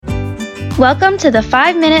Welcome to the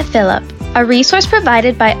 5-Minute Fill-Up, a resource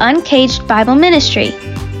provided by Uncaged Bible Ministry.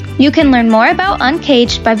 You can learn more about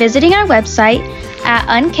Uncaged by visiting our website at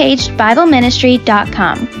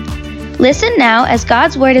uncagedbibleministry.com. Listen now as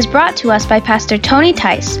God's Word is brought to us by Pastor Tony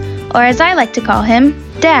Tice, or as I like to call him,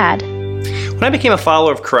 Dad. When I became a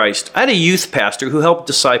follower of Christ, I had a youth pastor who helped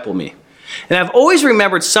disciple me. And I've always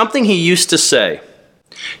remembered something he used to say.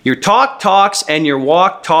 Your talk talks and your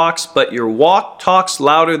walk talks, but your walk talks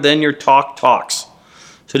louder than your talk talks.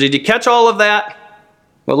 So did you catch all of that?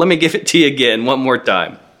 Well, let me give it to you again one more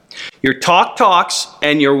time. Your talk talks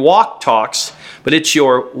and your walk talks, but it's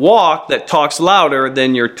your walk that talks louder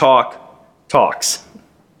than your talk talks.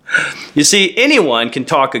 You see, anyone can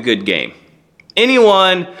talk a good game.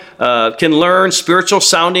 Anyone can learn spiritual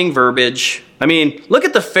sounding verbiage. I mean, look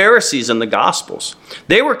at the Pharisees in the Gospels.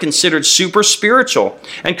 They were considered super spiritual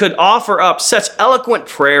and could offer up such eloquent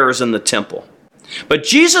prayers in the temple. But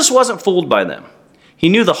Jesus wasn't fooled by them. He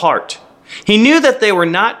knew the heart. He knew that they were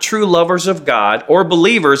not true lovers of God or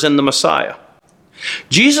believers in the Messiah.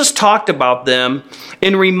 Jesus talked about them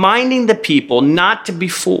in reminding the people not to be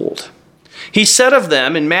fooled. He said of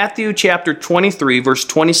them in Matthew chapter 23, verse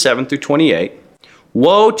 27 through 28,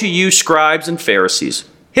 "Woe to you, scribes and Pharisees,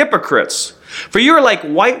 hypocrites! For you are like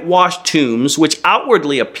whitewashed tombs, which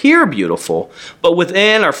outwardly appear beautiful, but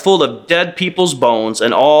within are full of dead people's bones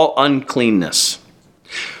and all uncleanness.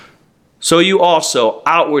 So you also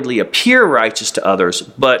outwardly appear righteous to others,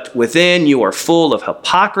 but within you are full of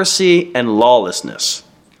hypocrisy and lawlessness."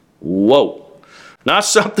 Whoa. Not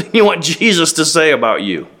something you want Jesus to say about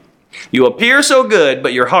you. You appear so good,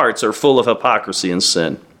 but your hearts are full of hypocrisy and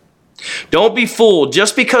sin. Don't be fooled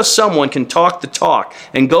just because someone can talk the talk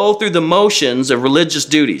and go through the motions of religious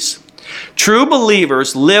duties. True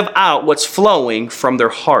believers live out what's flowing from their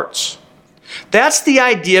hearts. That's the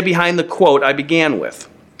idea behind the quote I began with.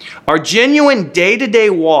 Our genuine day-to-day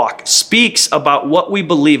walk speaks about what we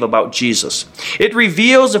believe about Jesus. It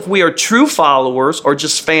reveals if we are true followers or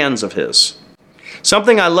just fans of His.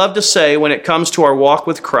 Something I love to say when it comes to our walk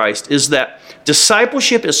with Christ is that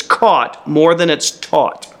discipleship is caught more than it's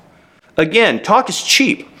taught. Again, talk is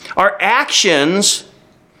cheap. Our actions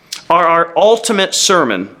are our ultimate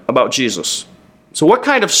sermon about Jesus. So what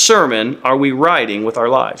kind of sermon are we writing with our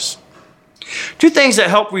lives? Two things that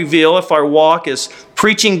help reveal if our walk is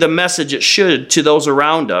preaching the message it should to those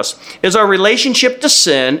around us is our relationship to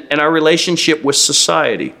sin and our relationship with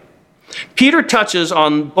society. Peter touches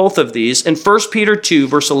on both of these in 1 Peter 2,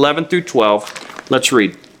 verse 11 through 12. Let's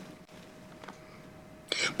read.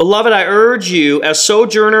 "Beloved, I urge you, as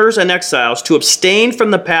sojourners and exiles, to abstain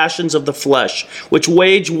from the passions of the flesh, which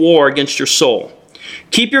wage war against your soul.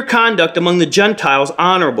 Keep your conduct among the Gentiles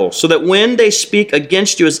honorable, so that when they speak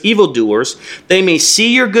against you as evildoers, they may see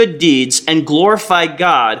your good deeds and glorify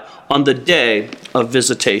God on the day of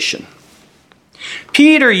visitation."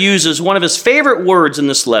 Peter uses one of his favorite words in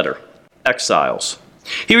this letter, exiles.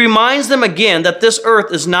 He reminds them again that this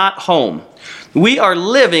earth is not home. We are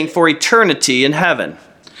living for eternity in heaven.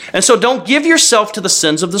 And so don't give yourself to the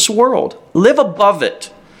sins of this world. Live above it.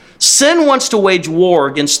 Sin wants to wage war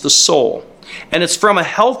against the soul. And it's from a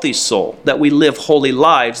healthy soul that we live holy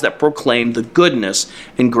lives that proclaim the goodness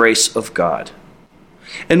and grace of God.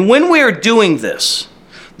 And when we are doing this,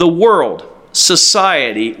 the world,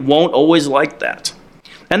 society, won't always like that.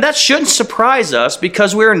 And that shouldn't surprise us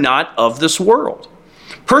because we are not of this world.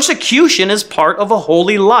 Persecution is part of a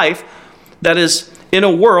holy life that is in a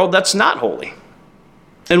world that's not holy.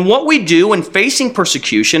 And what we do when facing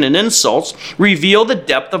persecution and insults reveal the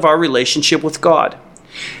depth of our relationship with God.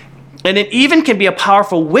 And it even can be a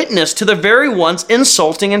powerful witness to the very ones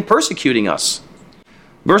insulting and persecuting us.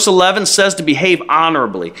 Verse 11 says to behave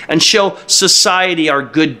honorably and show society our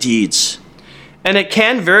good deeds. And it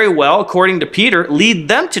can very well, according to Peter, lead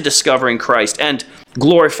them to discovering Christ and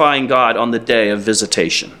glorifying God on the day of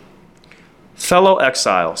visitation. Fellow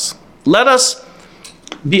exiles, let us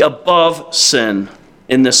be above sin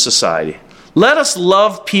in this society. Let us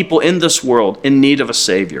love people in this world in need of a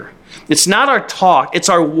Savior. It's not our talk, it's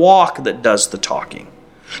our walk that does the talking.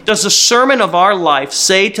 Does the sermon of our life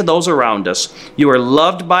say to those around us, "You are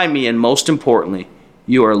loved by me," and most importantly,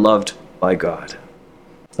 you are loved by God?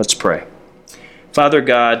 Let's pray. Father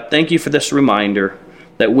God, thank you for this reminder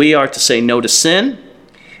that we are to say no to sin,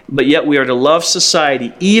 but yet we are to love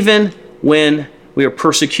society even when we are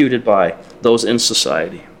persecuted by those in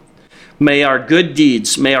society. May our good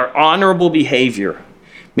deeds, may our honorable behavior,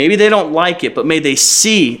 maybe they don't like it, but may they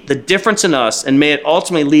see the difference in us, and may it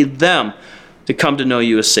ultimately lead them to come to know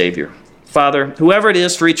you as Savior. Father, whoever it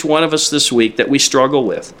is for each one of us this week that we struggle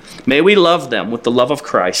with, may we love them with the love of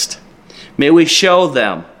Christ. May we show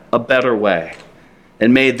them a better way.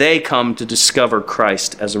 And may they come to discover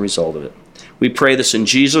Christ as a result of it. We pray this in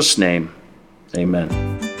Jesus' name. Amen.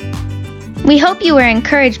 We hope you were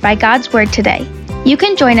encouraged by God's Word today. You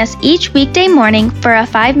can join us each weekday morning for a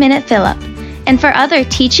 5-minute fill-up. And for other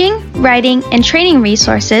teaching, writing, and training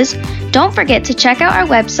resources, don't forget to check out our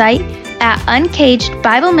website at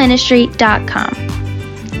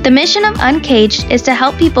uncagedbibleministry.com. The mission of Uncaged is to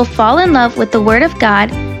help people fall in love with the Word of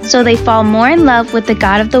God so they fall more in love with the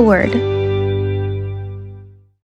God of the Word.